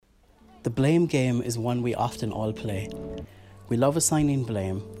The blame game is one we often all play. We love assigning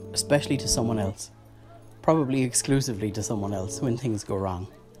blame, especially to someone else, probably exclusively to someone else when things go wrong.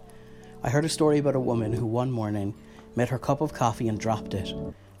 I heard a story about a woman who one morning made her cup of coffee and dropped it,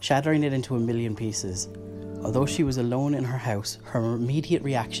 shattering it into a million pieces. Although she was alone in her house, her immediate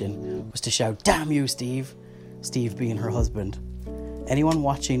reaction was to shout, "Damn you, Steve!" Steve being her husband. Anyone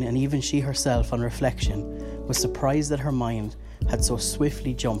watching, and even she herself on reflection, was surprised that her mind had so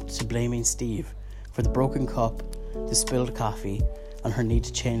swiftly jumped to blaming Steve for the broken cup, the spilled coffee, and her need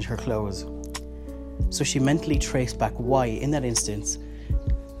to change her clothes. So she mentally traced back why, in that instant,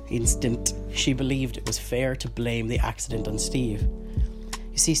 she believed it was fair to blame the accident on Steve.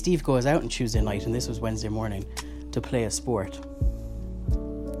 You see, Steve goes out on Tuesday night, and this was Wednesday morning, to play a sport.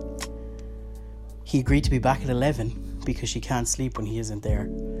 He agreed to be back at 11 because she can't sleep when he isn't there.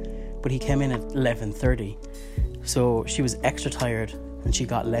 But he came in at 11:30, so she was extra tired and she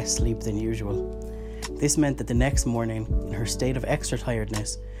got less sleep than usual. This meant that the next morning, in her state of extra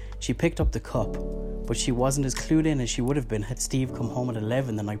tiredness, she picked up the cup, but she wasn't as clued in as she would have been had Steve come home at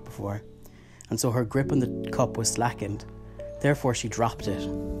 11 the night before, and so her grip on the cup was slackened. Therefore, she dropped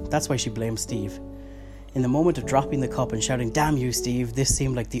it. That's why she blamed Steve. In the moment of dropping the cup and shouting, "Damn you, Steve," this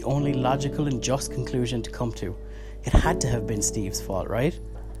seemed like the only logical and just conclusion to come to. It had to have been Steve's fault, right?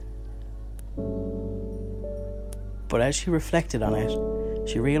 But as she reflected on it,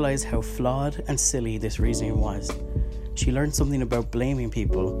 she realised how flawed and silly this reasoning was. She learned something about blaming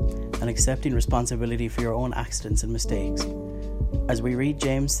people and accepting responsibility for your own accidents and mistakes. As we read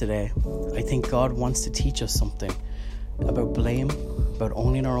James today, I think God wants to teach us something about blame, about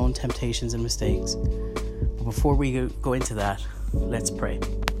owning our own temptations and mistakes. But before we go into that, let's pray.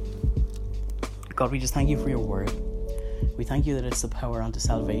 God, we just thank you for your word. We thank you that it's the power unto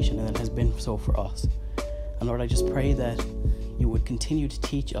salvation and it has been so for us. And Lord, I just pray that you would continue to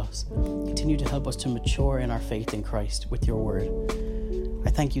teach us, continue to help us to mature in our faith in Christ with your word.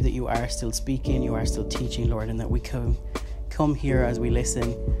 I thank you that you are still speaking, you are still teaching, Lord, and that we come here as we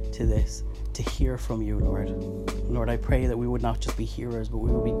listen to this to hear from you, Lord. Lord, I pray that we would not just be hearers, but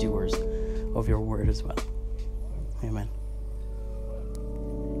we would be doers of your word as well. Amen.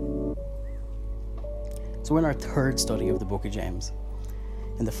 So we're in our third study of the book of James.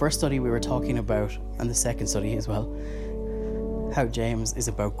 In the first study we were talking about, and the second study as well, how James is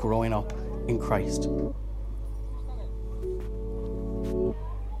about growing up in Christ.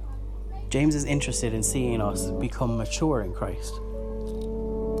 James is interested in seeing us become mature in Christ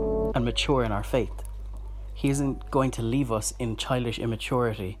and mature in our faith. He isn't going to leave us in childish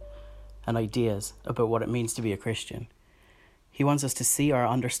immaturity and ideas about what it means to be a Christian. He wants us to see our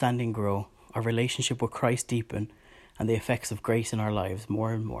understanding grow, our relationship with Christ deepen, and the effects of grace in our lives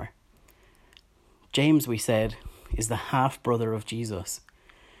more and more. James, we said, is the half-brother of Jesus.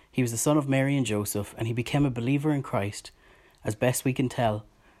 He was the son of Mary and Joseph, and he became a believer in Christ, as best we can tell,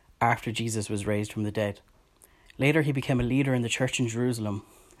 after Jesus was raised from the dead. Later, he became a leader in the church in Jerusalem,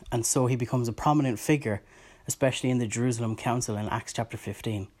 and so he becomes a prominent figure, especially in the Jerusalem Council in Acts chapter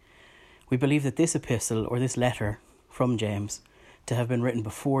 15. We believe that this epistle, or this letter from James, to have been written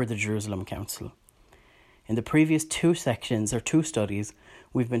before the Jerusalem Council. In the previous two studies,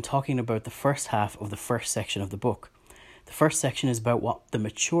 we've been talking about the first half of the first section of the book. The first section is about what the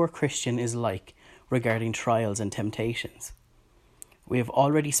mature Christian is like regarding trials and temptations. We have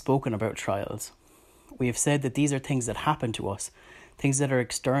already spoken about trials. We have said that these are things that happen to us, things that are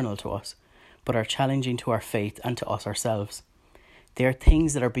external to us, but are challenging to our faith and to us ourselves. They are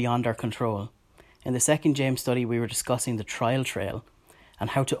things that are beyond our control. In the second James study, we were discussing the trial trail and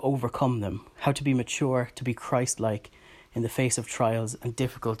how to overcome them, how to be mature, to be Christ-like in the face of trials and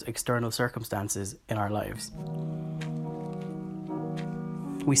difficult external circumstances in our lives.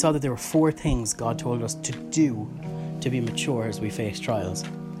 We saw that there were 4 things God told us to do to be mature as we face trials.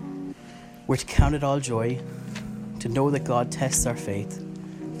 We're to count it all joy, to know that God tests our faith,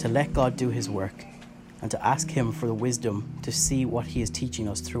 to let God do his work, and to ask him for the wisdom to see what he is teaching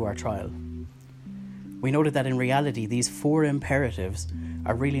us through our trial. We noted that in reality, these 4 imperatives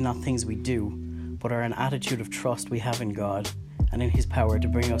are really not things we do, but are an attitude of trust we have in God and in his power to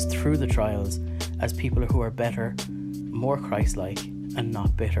bring us through the trials as people who are better, more Christ-like, and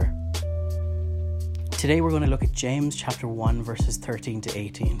not bitter. Today we're going to look at James chapter 1 verses 13 to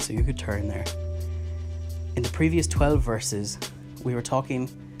 18, so you could turn there. In the previous 12 verses, we were talking,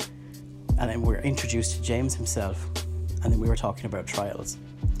 and then we were introduced to James himself, and then we were talking about trials,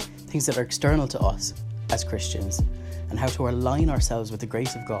 things that are external to us as Christians, and how to align ourselves with the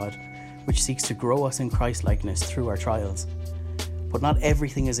grace of God, which seeks to grow us in Christ-likeness through our trials. But not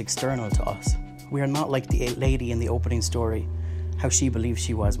everything is external to us. We are not like the lady in the opening story, how she believed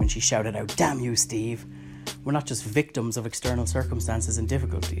she was when she shouted out, "Damn you, Steve." We're not just victims of external circumstances and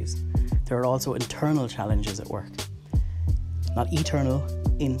difficulties. There are also internal challenges at work. Not eternal,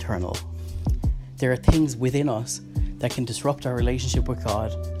 internal. There are things within us that can disrupt our relationship with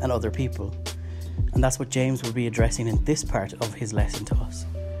God and other people. And that's what James will be addressing in this part of his lesson to us.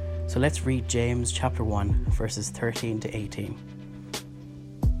 So let's read James chapter 1, verses 13 to 18.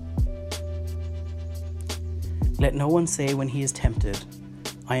 Let no one say when he is tempted,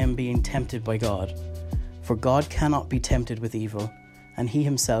 "I am being tempted by God." For God cannot be tempted with evil, and he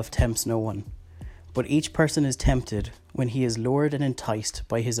himself tempts no one. But each person is tempted when he is lured and enticed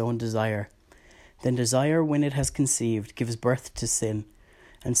by his own desire. Then desire, when it has conceived, gives birth to sin,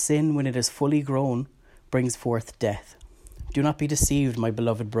 and sin, when it is fully grown, brings forth death. Do not be deceived, my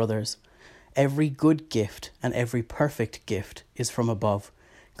beloved brothers. Every good gift and every perfect gift is from above,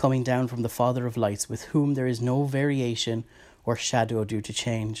 coming down from the Father of lights, with whom there is no variation or shadow due to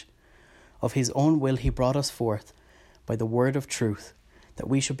change. Of his own will he brought us forth by the word of truth, that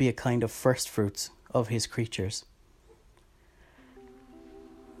we should be a kind of first fruits of his creatures.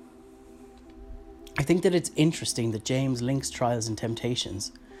 I think that it's interesting that James links trials and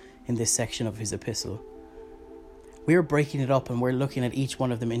temptations in this section of his epistle. We're breaking it up and we're looking at each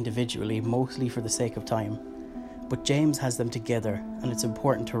one of them individually, mostly for the sake of time. But James has them together, and it's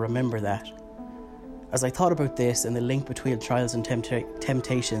important to remember that. As I thought about this and the link between trials and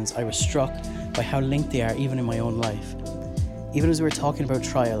temptations, I was struck by how linked they are even in my own life. Even as we were talking about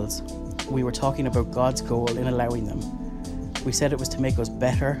trials, we were talking about God's goal in allowing them. We said it was to make us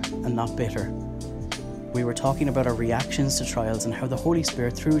better and not bitter. We were talking about our reactions to trials and how the Holy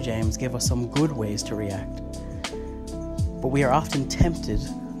Spirit through James gave us some good ways to react. But we are often tempted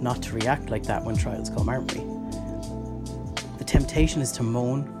not to react like that when trials come, aren't we? The temptation is to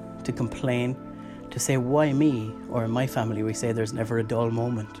moan, to complain, to say, "Why me?" Or in my family, we say there's never a dull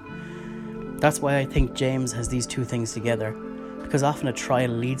moment. That's why I think James has these two things together, because often a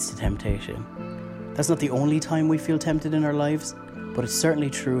trial leads to temptation. That's not the only time we feel tempted in our lives, but it's certainly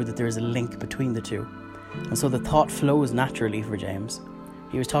true that there is a link between the two. And so the thought flows naturally for James.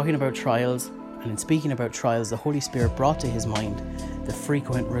 He was talking about trials, and in speaking about trials, the Holy Spirit brought to his mind the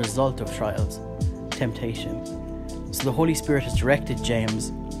frequent result of trials, temptation. So the Holy Spirit has directed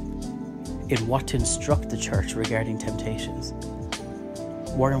James in what to instruct the church regarding temptations.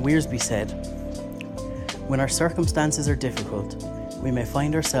 Warren Wiersbe said, "When our circumstances are difficult, we may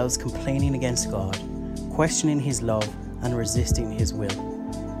find ourselves complaining against God, questioning his love, and resisting his will.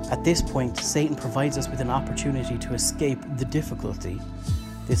 At this point, Satan provides us with an opportunity to escape the difficulty.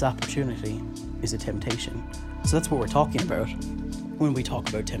 This opportunity is a temptation." So that's what we're talking about when we talk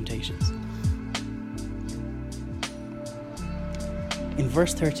about temptations. In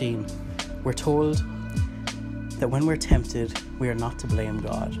verse 13, we're told that when we're tempted, we are not to blame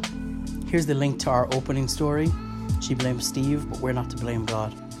God. Here's the link to our opening story. She blames Steve, but we're not to blame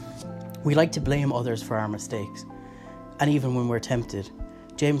God. We like to blame others for our mistakes, and even when we're tempted.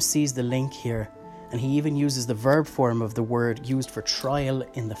 James sees the link here, and he even uses the verb form of the word used for trial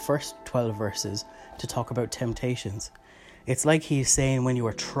in the first 12 verses to talk about temptations. It's like he's saying when you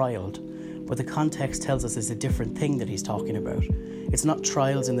are trialed, but the context tells us it's a different thing that he's talking about. It's not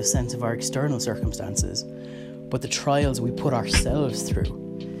trials in the sense of our external circumstances, but the trials we put ourselves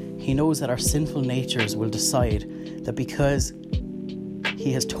through. He knows that our sinful natures will decide that because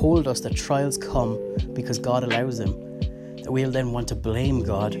he has told us that trials come because God allows them, that we'll then want to blame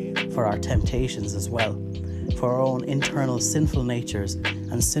God for our temptations as well, for our own internal sinful natures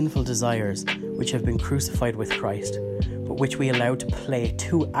and sinful desires which have been crucified with Christ, but which we allow to play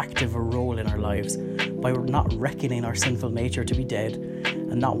too active a role in our lives by not reckoning our sinful nature to be dead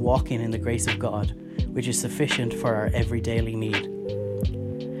and not walking in the grace of God, which is sufficient for our every daily need.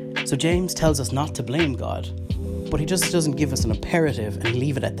 So James tells us not to blame God, but he just doesn't give us an imperative and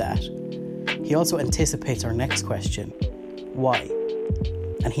leave it at that. He also anticipates our next question, why?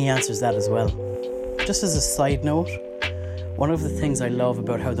 And he answers that as well. Just as a side note, one of the things I love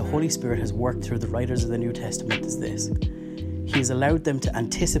about how the Holy Spirit has worked through the writers of the New Testament is this. He has allowed them to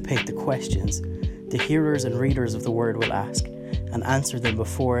anticipate the questions the hearers and readers of the Word will ask and answer them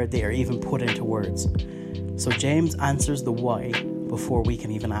before they are even put into words. So James answers the why before we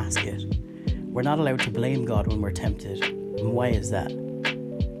can even ask it. We're not allowed to blame God when we're tempted. And why is that?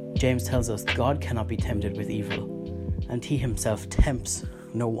 James tells us God cannot be tempted with evil, and he himself tempts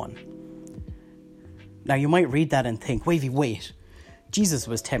no one. Now you might read that and think, wait, Jesus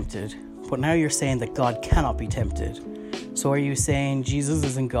was tempted, but now you're saying that God cannot be tempted. So are you saying Jesus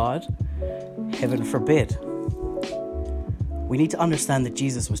isn't God? Heaven forbid. We need to understand that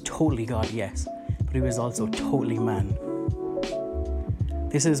Jesus was totally God, yes, but he was also totally man.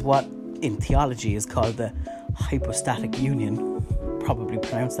 This is what in theology is called the hypostatic union, probably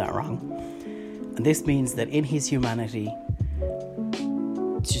pronounced that wrong. And this means that in his humanity,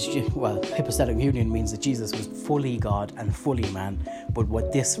 hypostatic union means that Jesus was fully God and fully man, but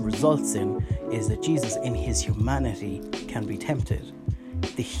what this results in is that Jesus in his humanity can be tempted.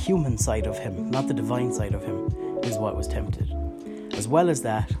 The human side of him, not the divine side of him, is what was tempted. As well as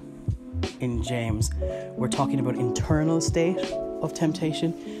that, in James, we're talking about internal state of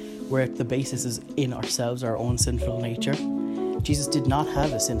temptation, where the basis is in ourselves, our own sinful nature. Jesus did not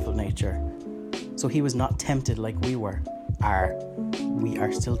have a sinful nature, so he was not tempted like we are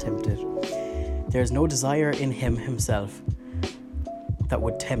still tempted. There is no desire in him himself that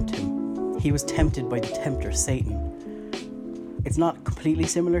would tempt him. He was tempted by the tempter, Satan. It's not completely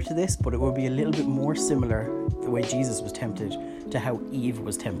similar to this, but it will be a little bit more similar the way Jesus was tempted to how Eve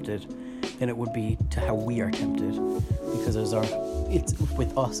was tempted than it would be to how we are tempted, because it's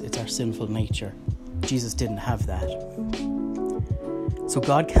with us, it's our sinful nature. Jesus didn't have that. So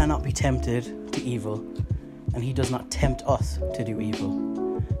God cannot be tempted to evil, and he does not tempt us to do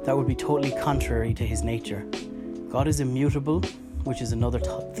evil. That would be totally contrary to his nature. God is immutable, which is another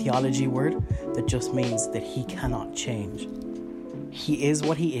theology word that just means that he cannot change. He is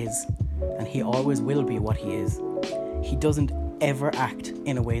what he is, and he always will be what he is. He doesn't ever act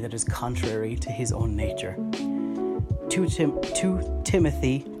in a way that is contrary to his own nature. 2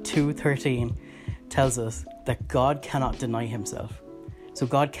 Timothy 2:13 tells us that God cannot deny himself. So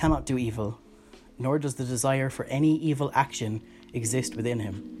God cannot do evil, nor does the desire for any evil action exist within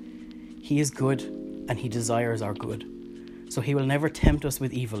him. He is good, and he desires our good. So he will never tempt us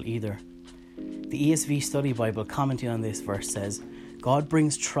with evil either. The ESV Study Bible commenting on this verse says, God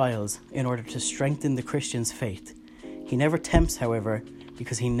brings trials in order to strengthen the Christian's faith. He never tempts, however,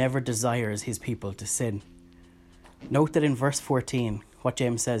 because he never desires his people to sin. Note that in verse 14, what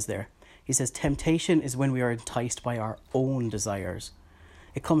James says there, he says, temptation is when we are enticed by our own desires.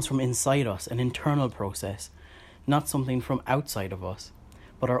 It comes from inside us, an internal process, not something from outside of us,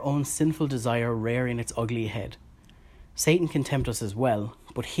 but our own sinful desire rearing its ugly head. Satan can tempt us as well,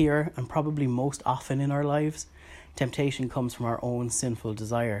 but here, and probably most often in our lives, temptation comes from our own sinful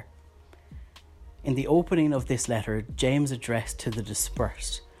desire. In the opening of this letter, James addressed to the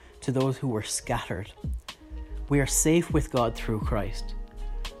dispersed, to those who were scattered. We are safe with God through Christ,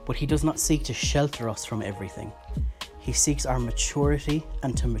 but he does not seek to shelter us from everything. He seeks our maturity,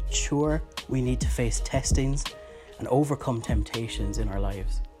 and to mature, we need to face testings and overcome temptations in our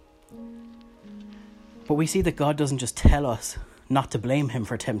lives. But we see that God doesn't just tell us not to blame him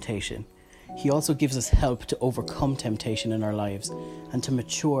for temptation. He also gives us help to overcome temptation in our lives and to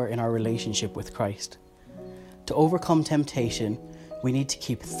mature in our relationship with Christ. To overcome temptation, we need to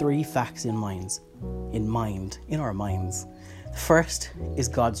keep 3 facts in our minds. The first is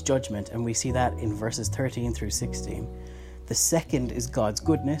God's judgment, and we see that in verses 13 through 16. The second is God's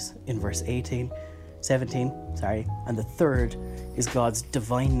goodness in verse 17, and the third is God's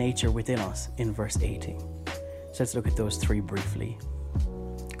divine nature within us in verse 18. So let's look at those 3 briefly.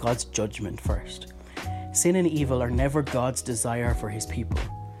 God's judgment first. Sin and evil are never God's desire for his people.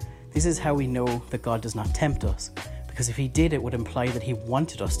 This is how we know that God does not tempt us, because if he did, it would imply that he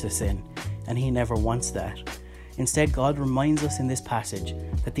wanted us to sin, and he never wants that. Instead, God reminds us in this passage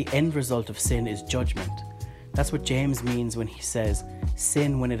that the end result of sin is judgment. That's what James means when he says,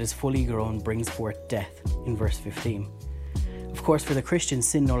 sin, when it is fully grown, brings forth death, in verse 15. Of course, for the Christian,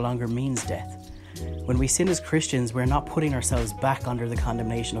 sin no longer means death. When we sin as Christians, we're not putting ourselves back under the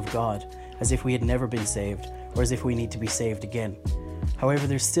condemnation of God, as if we had never been saved, or as if we need to be saved again. However,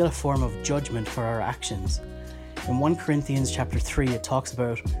 there's still a form of judgment for our actions. In 1 Corinthians chapter 3, it talks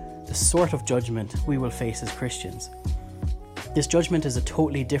about the sort of judgment we will face as Christians. This judgment is a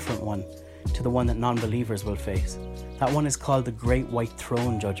totally different one to the one that non-believers will face. That one is called the Great White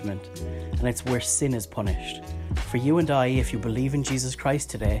Throne Judgment, and it's where sin is punished. For you and I, if you believe in Jesus Christ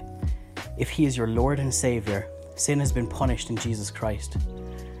today, if he is your Lord and Saviour, sin has been punished in Jesus Christ.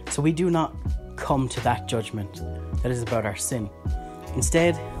 So we do not come to that judgment that is about our sin.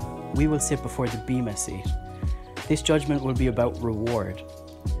 Instead, we will sit before the Bema seat. This judgment will be about reward.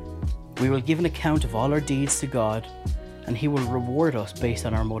 We will give an account of all our deeds to God, and he will reward us based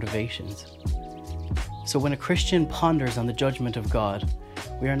on our motivations. So when a Christian ponders on the judgment of God,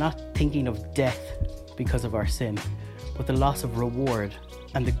 we are not thinking of death because of our sin, but the loss of reward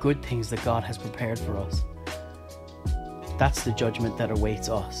and the good things that God has prepared for us. That's the judgment that awaits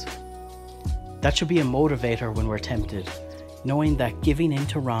us. That should be a motivator when we're tempted, knowing that giving in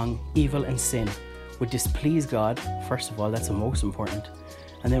to wrong, evil and sin would displease God, first of all, that's the most important,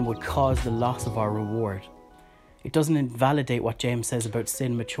 and then would cause the loss of our reward. It doesn't invalidate what James says about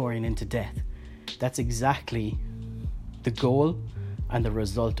sin maturing into death. That's exactly the goal and the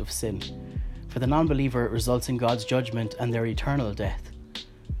result of sin. For the non-believer, it results in God's judgment and their eternal death.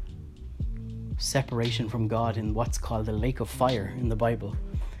 Separation from God in what's called the lake of fire in the Bible.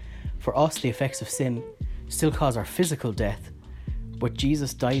 For us, the effects of sin still cause our physical death, but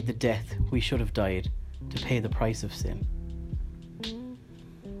Jesus died the death we should have died to pay the price of sin.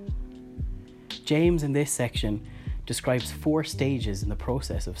 James in this section describes 4 stages in the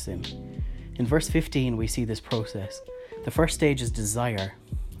process of sin. In verse 15 we see this process. The first stage is desire.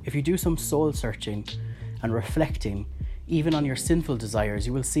 If you do some soul searching and reflecting, even on your sinful desires,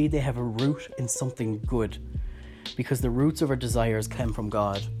 you will see they have a root in something good, because the roots of our desires come from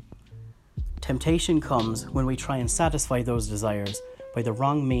God. Temptation comes when we try and satisfy those desires by the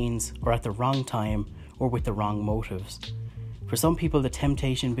wrong means or at the wrong time or with the wrong motives. For some people, the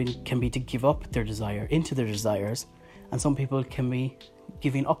temptation can be to give up their desire into their desires, and some people can be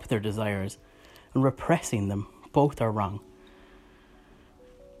giving up their desires and repressing them. Both are wrong.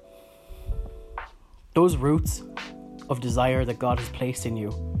 Those roots of desire that God has placed in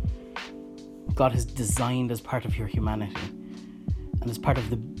you, God has designed as part of your humanity and as part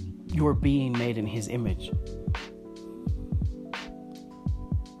of your being made in His image.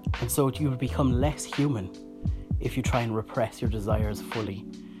 And so you will become less human if you try and repress your desires fully,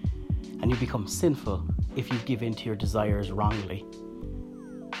 and you become sinful if you give in to your desires wrongly.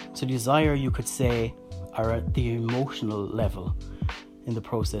 So desire, you could say, are at the emotional level in the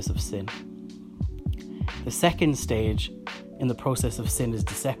process of sin. The second stage in the process of sin is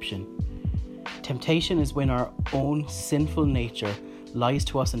deception. Temptation is when our own sinful nature lies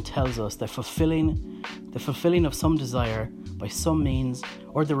to us and tells us that the fulfilling of some desire by some means,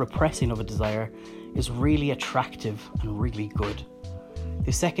 or the repressing of a desire, is really attractive and really good.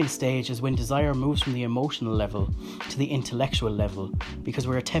 The second stage is when desire moves from the emotional level to the intellectual level, because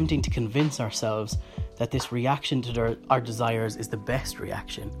we're attempting to convince ourselves that this reaction to our desires is the best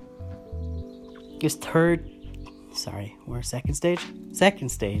reaction. Second stage? Second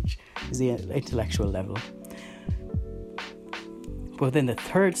stage is the intellectual level. But then the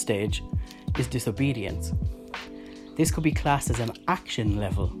third stage is disobedience. This could be classed as an action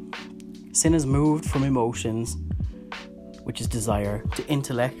level. Sin has moved from emotions, which is desire, to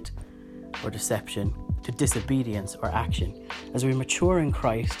intellect or deception, to disobedience or action. As we mature in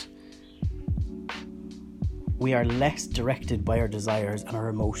Christ, we are less directed by our desires and our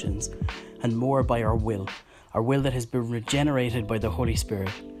emotions, and more by our will that has been regenerated by the Holy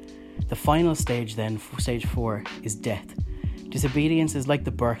Spirit. The final stage then, stage 4, is death. Disobedience is like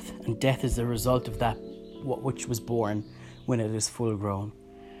the birth, and death is the result of that which was born when it is full grown.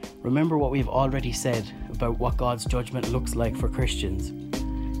 Remember what we've already said about what God's judgment looks like for Christians.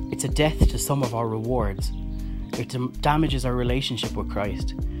 It's a death to some of our rewards. It damages our relationship with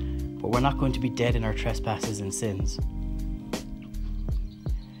Christ, but we're not going to be dead in our trespasses and sins.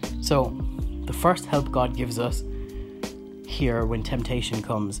 So, the first help God gives us here when temptation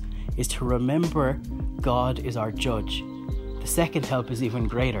comes is to remember God is our judge. The second help is even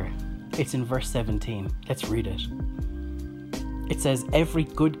greater. It's in verse 17. Let's read it. It says, "Every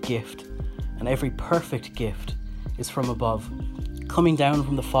good gift and every perfect gift is from above, coming down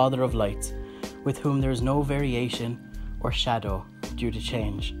from the Father of lights, with whom there is no variation or shadow due to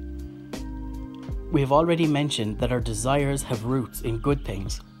change." We have already mentioned that our desires have roots in good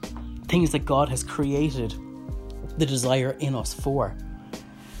things that God has created the desire in us for.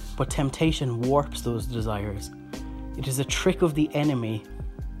 But temptation warps those desires. It is a trick of the enemy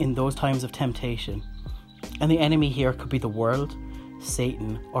in those times of temptation. And the enemy here could be the world,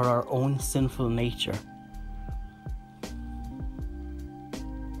 Satan, or our own sinful nature.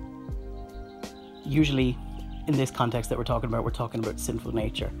 Usually, in this context that we're talking about sinful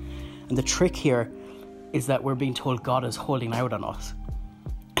nature. And the trick here is that we're being told God is holding out on us.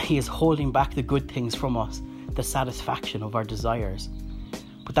 He is holding back the good things from us, the satisfaction of our desires.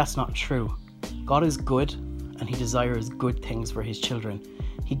 But that's not true. God is good, and He desires good things for His children.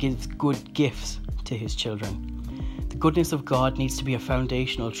 He gives good gifts to His children. The goodness of God needs to be a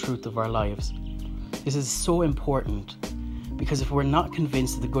foundational truth of our lives. This is so important, because if we're not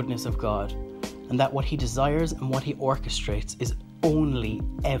convinced of the goodness of God, and that what He desires and what He orchestrates is only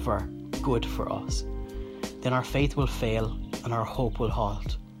ever good for us, then our faith will fail and our hope will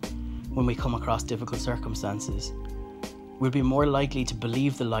halt. When we come across difficult circumstances, we'll be more likely to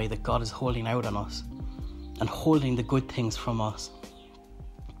believe the lie that God is holding out on us and holding the good things from us.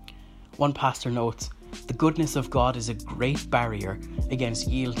 One pastor notes, "The goodness of God is a great barrier against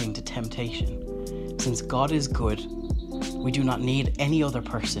yielding to temptation. Since God is good, we do not need any other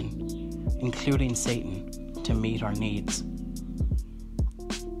person, including Satan, to meet our needs.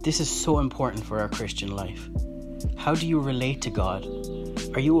 This is so important for our Christian life. How do you relate to God?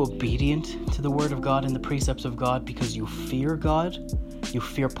 Are you obedient to the Word of God and the precepts of God because you fear God? You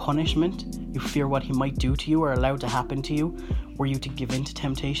fear punishment? You fear what He might do to you or allow to happen to you were you to give in to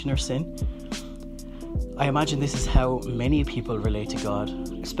temptation or sin? I imagine this is how many people relate to God,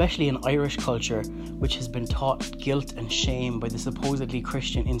 especially in Irish culture, which has been taught guilt and shame by the supposedly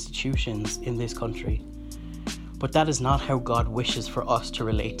Christian institutions in this country. But that is not how God wishes for us to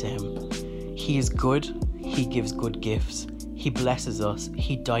relate to Him. He is good. He gives good gifts. He blesses us.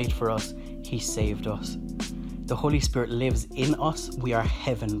 He died for us. He saved us. The Holy Spirit lives in us. We are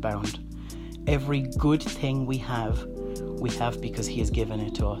heaven bound. Every good thing we have because He has given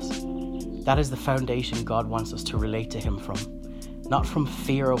it to us. That is the foundation God wants us to relate to Him from. Not from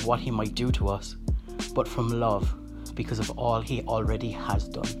fear of what He might do to us, but from love because of all He already has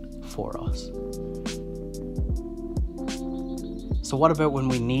done for us. So what about when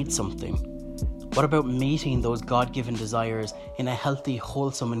we need something? What about meeting those God-given desires in a healthy,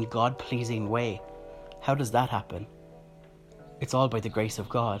 wholesome and God-pleasing way? How does that happen? It's all by the grace of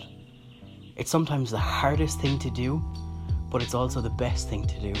God. It's sometimes the hardest thing to do, but it's also the best thing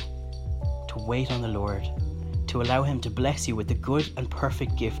to do. To wait on the Lord, to allow Him to bless you with the good and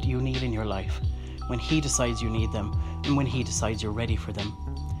perfect gift you need in your life when He decides you need them and when He decides you're ready for them.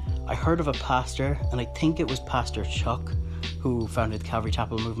 I heard of a pastor, and I think it was Pastor Chuck, who founded Calvary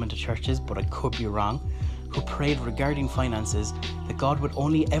Chapel Movement of Churches, but I could be wrong, who prayed regarding finances that God would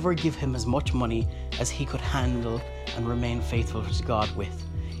only ever give him as much money as he could handle and remain faithful to God with.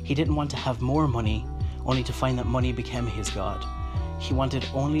 He didn't want to have more money, only to find that money became his God. He wanted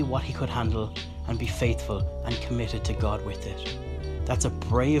only what he could handle and be faithful and committed to God with it. That's a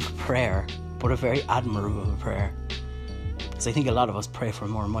brave prayer, but a very admirable prayer. Because I think a lot of us pray for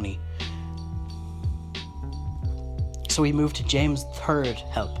more money. So we move to James' third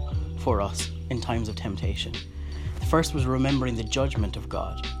help for us in times of temptation. The first was remembering the judgment of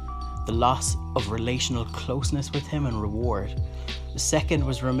God, the loss of relational closeness with Him and reward. The second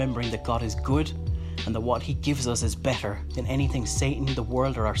was remembering that God is good and that what He gives us is better than anything Satan, the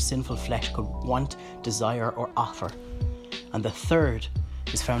world, or our sinful flesh could want, desire, or offer. And the third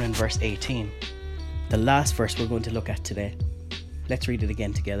is found in verse 18, the last verse we're going to look at today. Let's read it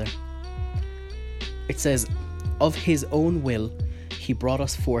again together. It says, "Of His own will He brought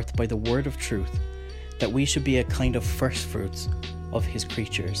us forth by the word of truth, that we should be a kind of first fruits of His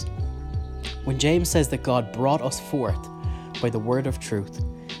creatures." When James says that God brought us forth by the word of truth,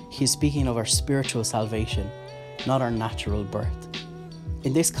 he is speaking of our spiritual salvation, not our natural birth.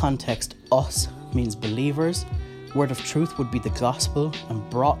 In this context, us means believers. Word of truth would be the gospel, and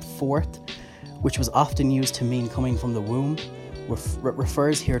brought forth, which was often used to mean coming from the womb,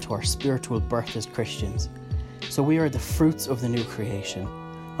 refers here to our spiritual birth as Christians. So we are the fruits of the new creation.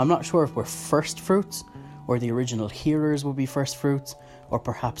 I'm not sure if we're first fruits, or the original hearers will be first fruits, or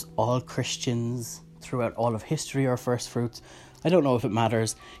perhaps all Christians throughout all of history are first fruits. I don't know if it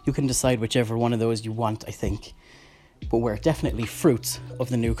matters. You can decide whichever one of those you want, I think. But we're definitely fruits of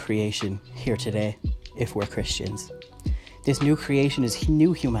the new creation here today, if we're Christians. This new creation is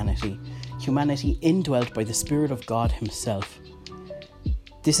new humanity, humanity indwelt by the Spirit of God Himself.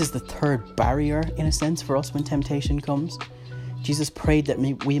 This is the third barrier, in a sense, for us when temptation comes. Jesus prayed that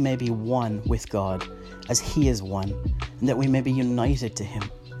we may be one with God, as He is one, and that we may be united to Him.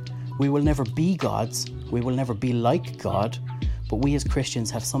 We will never be gods, we will never be like God, but we as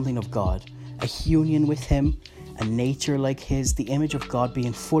Christians have something of God, a union with Him, a nature like His, the image of God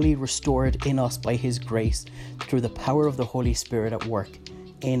being fully restored in us by His grace through the power of the Holy Spirit at work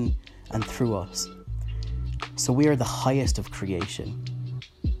in and through us. So we are the highest of creation.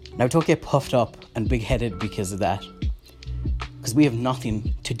 Now don't get puffed up and big-headed because of that, because we have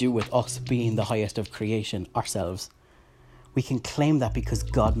nothing to do with us being the highest of creation ourselves. We can claim that because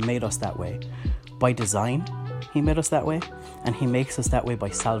God made us that way. By design, He made us that way, and He makes us that way by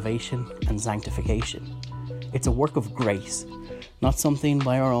salvation and sanctification. It's a work of grace, not something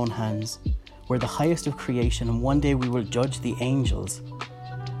by our own hands. We're the highest of creation, and one day we will judge the angels.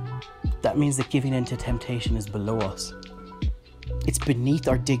 That means that giving in to temptation is below us. It's beneath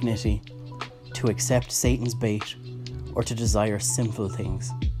our dignity to accept Satan's bait or to desire sinful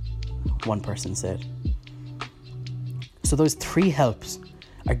things, one person said. So those three helps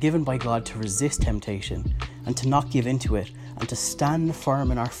are given by God to resist temptation and to not give into it and to stand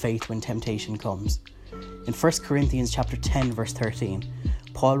firm in our faith when temptation comes. In 1 Corinthians chapter 10 verse 13,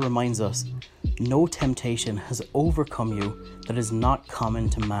 Paul reminds us, "No temptation has overcome you that is not common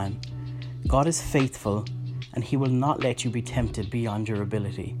to man. God is faithful, and He will not let you be tempted beyond your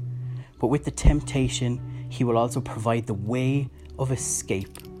ability. But with the temptation, He will also provide the way of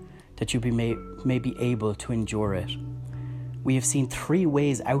escape, that you may be able to endure it. We have seen 3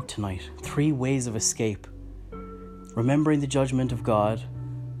 ways out tonight, 3 ways of escape. Remembering the judgment of God,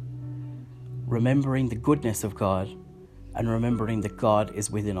 remembering the goodness of God, and remembering that God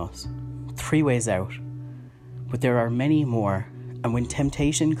is within us. 3 ways out. But there are many more, and when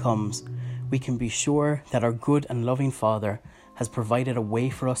temptation comes, we can be sure that our good and loving Father has provided a way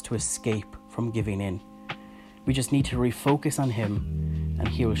for us to escape from giving in. We just need to refocus on Him, and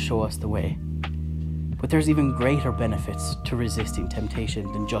He will show us the way. But there's even greater benefits to resisting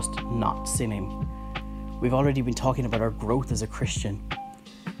temptation than just not sinning. We've already been talking about our growth as a Christian.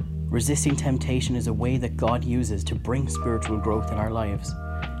 Resisting temptation is a way that God uses to bring spiritual growth in our lives.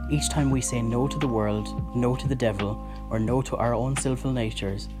 Each time we say no to the world, no to the devil, or no to our own sinful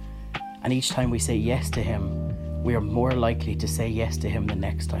natures, and each time we say yes to Him, we are more likely to say yes to Him the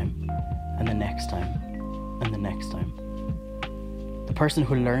next time, and the next time, and the next time. The person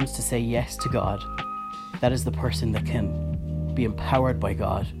who learns to say yes to God, that is the person that can be empowered by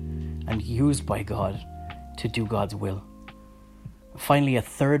God and used by God to do God's will. Finally, a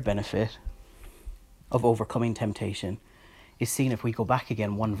third benefit of overcoming temptation is seen if we go back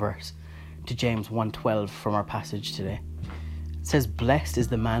again 1 verse to James 1:12 from our passage today. It says, "Blessed is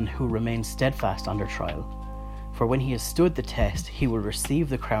the man who remains steadfast under trial, for when he has stood the test, he will receive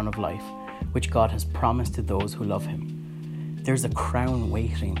the crown of life, which God has promised to those who love Him." There's a crown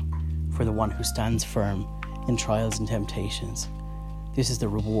waiting for the one who stands firm in trials and temptations. This is the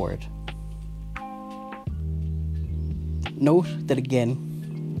reward. Note that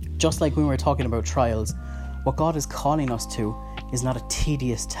again, just like when we were talking about trials, what God is calling us to is not a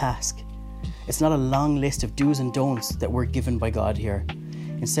tedious task. It's not a long list of do's and don'ts that we're given by God here.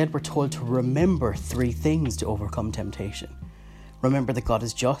 Instead, we're told to remember 3 things to overcome temptation. Remember that God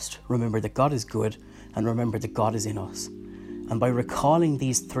is just, remember that God is good, and remember that God is in us. And by recalling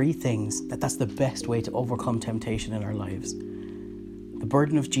these 3 things, that's the best way to overcome temptation in our lives. The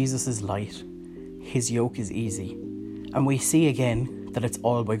burden of Jesus is light, His yoke is easy. And we see again that it's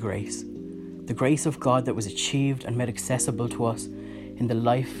all by grace. The grace of God that was achieved and made accessible to us in the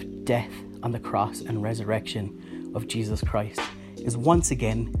life, death on the cross and resurrection of Jesus Christ is once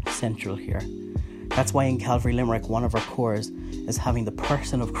again central here. That's why in Calvary Limerick, one of our cores is having the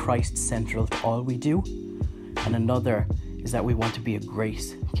person of Christ central to all we do. And another is that we want to be a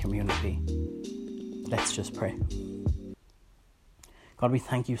grace community. Let's just pray. God, we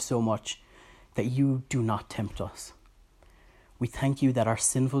thank You so much that You do not tempt us. We thank You that our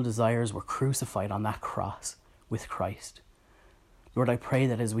sinful desires were crucified on that cross with Christ. Lord, I pray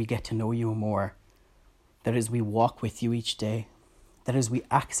that as we get to know You more, that as we walk with You each day, that as we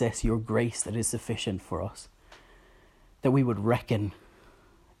access Your grace that is sufficient for us, that we would reckon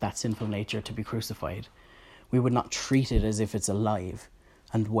that sinful nature to be crucified. We would not treat it as if it's alive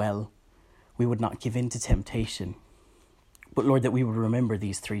and well. We would not give in to temptation. But Lord, that we would remember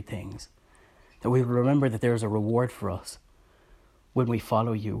these 3 things. That we would remember that there is a reward for us when we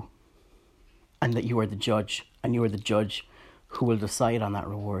follow You, and that You are the judge, and You are the judge who will decide on that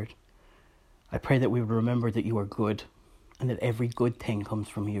reward. I pray that we would remember that You are good, and that every good thing comes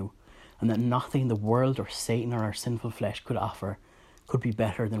from You, and that nothing the world or Satan or our sinful flesh could offer could be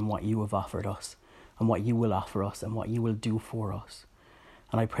better than what You have offered us, and what You will offer us, and what You will do for us.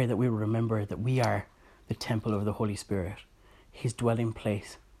 And I pray that we will remember that we are the temple of the Holy Spirit. His dwelling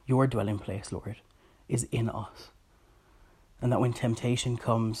place, Your dwelling place, Lord, is in us. And that when temptation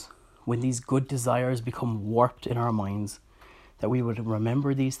comes, when these good desires become warped in our minds, that we would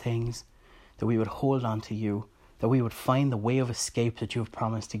remember these things, that we would hold on to You, that we would find the way of escape that You have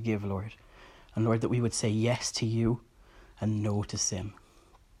promised to give, Lord. And Lord, that we would say yes to You and no to sin.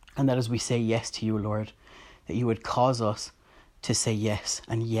 And that as we say yes to You, Lord, that You would cause us to say yes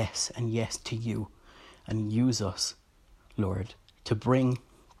and yes and yes to You, and use us, Lord, to bring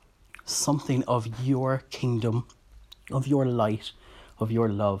something of Your kingdom, of Your light, of Your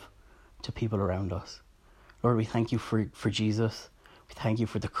love to people around us. Lord, we thank You for Jesus. We thank You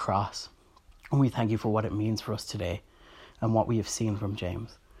for the cross. And we thank You for what it means for us today and what we have seen from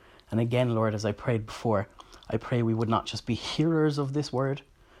James. And again, Lord, as I prayed before, I pray we would not just be hearers of this word,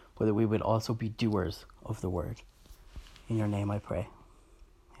 but that we would also be doers of the word. In Your name I pray.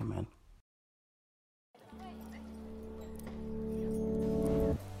 Amen.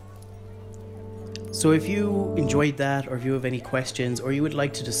 So if you enjoyed that, or if you have any questions, or you would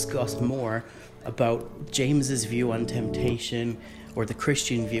like to discuss more about James's view on temptation, or the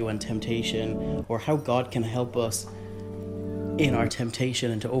Christian view on temptation, or how God can help us in our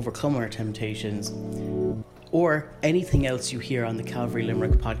temptation and to overcome our temptations, or anything else you hear on the Calvary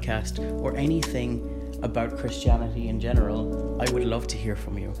Limerick podcast, or anything about Christianity in general, I would love to hear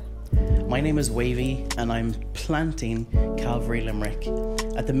from you. My name is Wavy and I'm planting Calvary Limerick.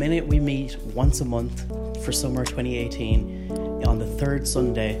 At the minute we meet once a month for summer 2018 on the third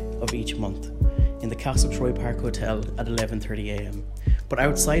Sunday of each month in the Castle Troy Park Hotel at 11:30am. But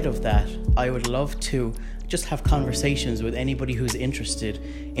outside of that, I would love to just have conversations with anybody who's interested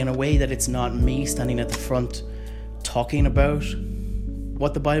in a way that it's not me standing at the front talking about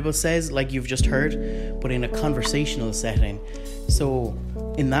what the Bible says like you've just heard, but in a conversational setting. So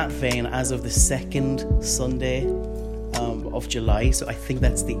in that vein, as of the second Sunday of July, so I think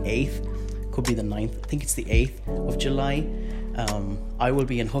that's the 8th, could be the 9th, I think it's the 8th of July, I will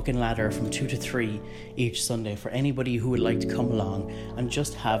be in Hook and Ladder from 2 to 3 each Sunday for anybody who would like to come along and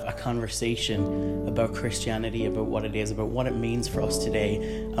just have a conversation about Christianity, about what it is, about what it means for us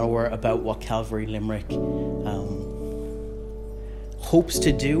today, or about what Calvary Limerick hopes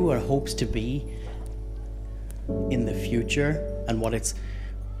to do or hopes to be in the future, and what it's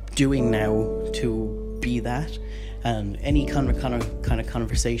doing now to be that, and any kind of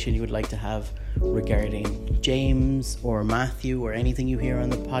conversation you would like to have regarding James or Matthew or anything you hear on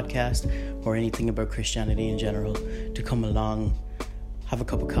the podcast or anything about Christianity in general, to come along, have a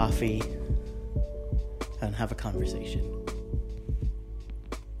cup of coffee and have a conversation.